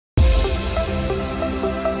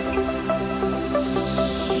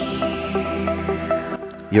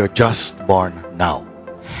You're just born now.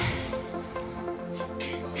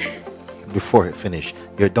 Before it finish,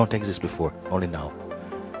 you don't exist before, only now.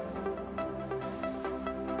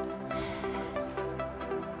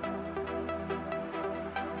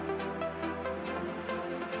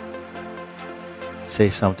 Say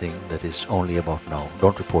something that is only about now.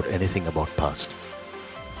 Don't report anything about past,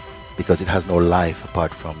 because it has no life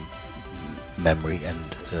apart from memory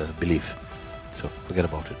and belief. So forget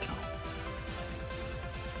about it now.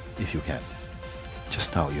 If you can.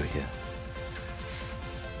 Just now you're here.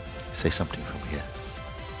 Say something from here.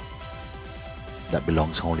 That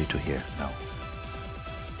belongs only to here now.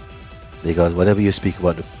 Because whatever you speak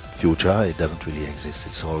about the future, it doesn't really exist.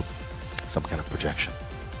 It's all some kind of projection.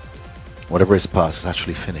 Whatever is past is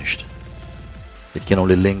actually finished. It can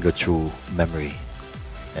only linger through memory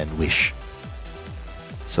and wish.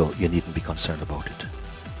 So you needn't be concerned about it.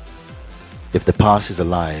 If the past is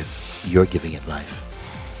alive, you're giving it life.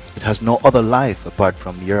 It has no other life apart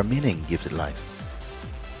from your meaning gives it life.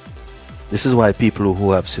 This is why people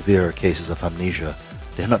who have severe cases of amnesia,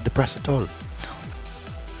 they're not depressed at all.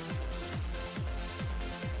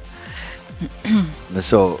 And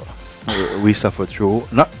so we suffer through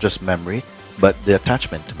not just memory, but the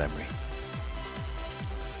attachment to memory.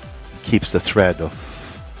 It keeps the thread of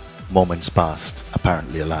moments past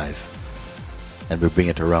apparently alive. And we bring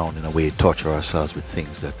it around in a way, torture ourselves with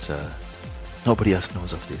things that nobody else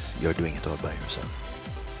knows of this. You're doing it all by yourself.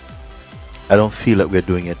 I don't feel that we're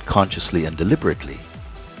doing it consciously and deliberately,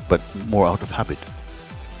 but more out of habit.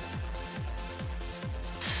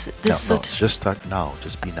 Just start now.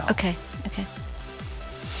 Just be now. Okay, okay.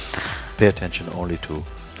 Pay attention only to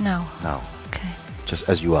now. Now. Okay. Just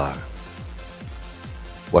as you are.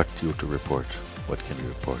 What you to report? What can you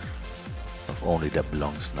report? Of only that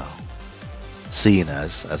belongs now. Seen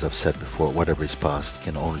as I've said before, whatever is past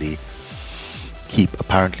can only keep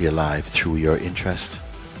apparently alive through your interest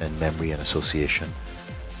and memory and association.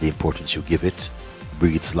 The importance you give it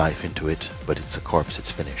breathes life into it, but it's a corpse,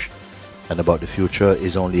 it's finished. And about the future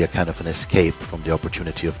is only a kind of an escape from the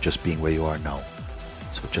opportunity of just being where you are now.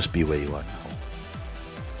 So just be where you are now.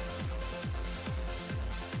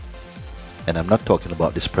 And I'm not talking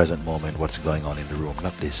about this present moment, what's going on in the room,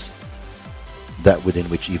 not this. That within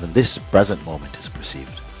which even this present moment is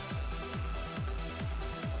perceived.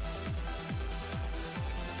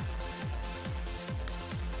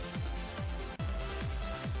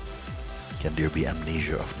 Can there be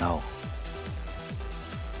amnesia of now?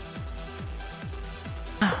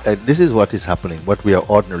 This is what is happening, what we are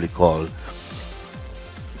ordinarily called,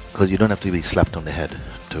 because you don't have to be slapped on the head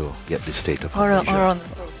to get this state of amnesia. Or on the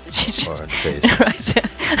face. Or on the face.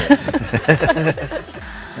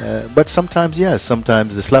 Right. But sometimes, yes,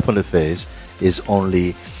 sometimes the slap on the face is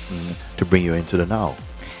only to bring you into the now.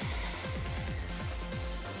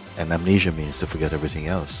 And amnesia means to forget everything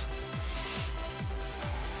else,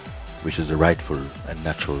 which is a rightful and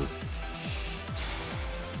natural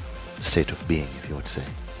state of being, if you would say.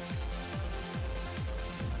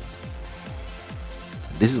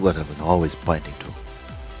 This is what I've been always pointing to.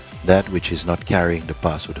 That which is not carrying the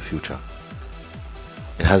past or the future.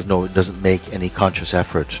 It doesn't make any conscious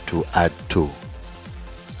effort to add to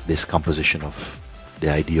this composition of the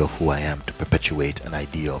idea of who I am, to perpetuate an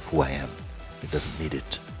idea of who I am. It doesn't need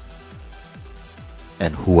it.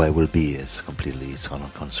 And who I will be is completely, it's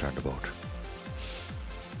not concerned about.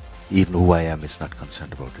 Even who I am is not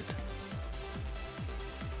concerned about it.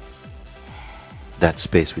 That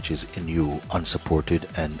space which is in you, unsupported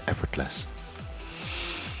and effortless.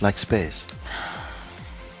 Like space.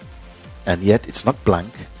 And yet it's not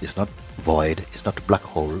blank, it's not void, it's not a black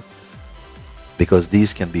hole, because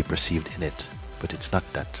these can be perceived in it, but it's not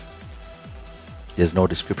that. There's no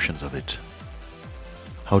descriptions of it.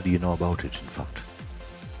 How do you know about it, in fact?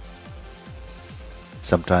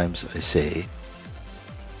 Sometimes I say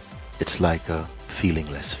it's like a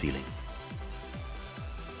feelingless feeling.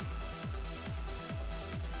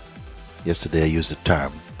 Yesterday I used the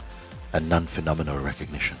term a non-phenomenal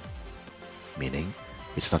recognition, meaning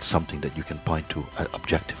it's not something that you can point to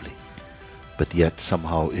objectively, but yet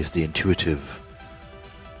somehow is the intuitive,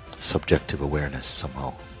 subjective awareness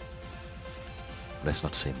somehow. Let's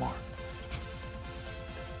not say more.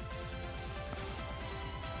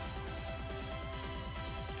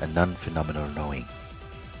 A non-phenomenal knowing.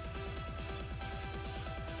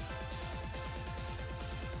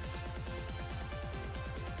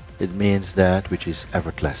 It means that which is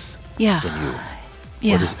effortless in you.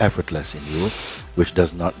 Yeah. What is effortless in you, which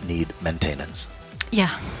does not need maintenance.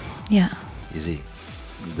 Yeah. Yeah. You see,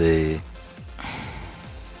 the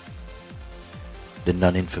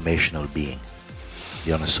non-informational being,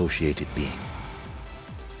 the unassociated being.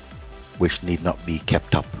 which need not be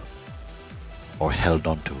kept up or held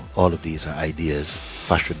onto. All of these are ideas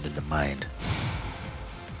fashioned in the mind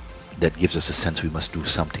that gives us a sense we must do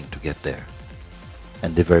something to get there.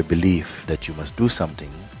 And the very belief that you must do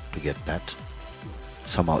something to get that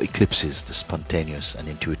somehow eclipses the spontaneous and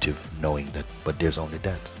intuitive knowing that, but there's only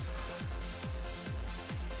that.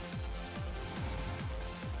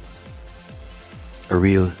 A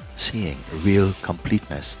real seeing, a real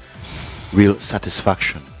completeness, real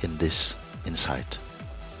satisfaction in this insight.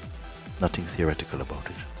 Nothing theoretical about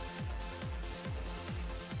it.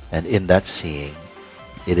 And in that seeing,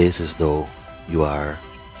 it is as though you are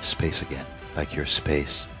space again, like you're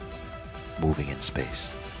space, moving in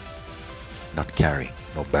space, not carrying,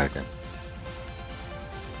 no burden.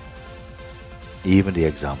 Even the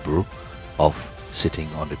example of sitting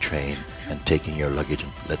on the train and taking your luggage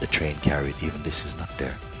and let the train carry it, even this is not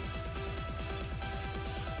there.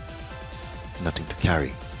 Nothing to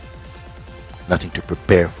carry, nothing to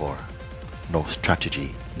prepare for, no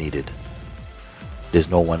strategy needed. There's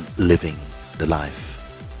no one living the life.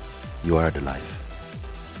 You are the life.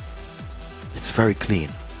 It's very clean.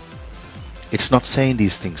 It's not saying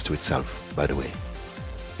these things to itself, by the way.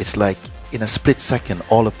 It's like in a split second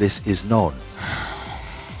all of this is known.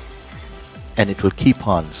 And it will keep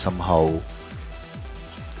on somehow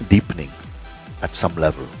deepening at some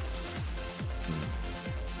level.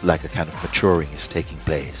 Like a kind of maturing is taking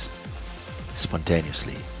place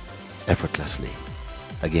spontaneously, effortlessly,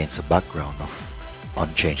 against a background of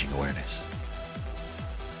unchanging awareness.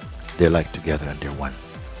 They're like together and they're one.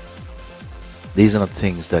 These are not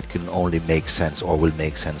things that can only make sense or will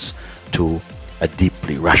make sense to a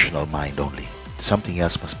deeply rational mind only. Something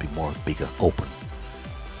else must be more bigger, open.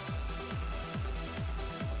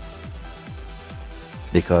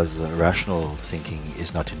 Because rational thinking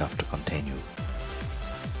is not enough to contain you.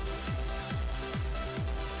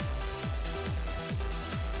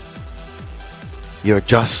 You're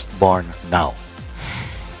just born now.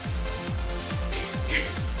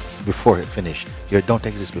 Before it finished. You don't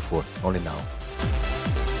exist before, only now.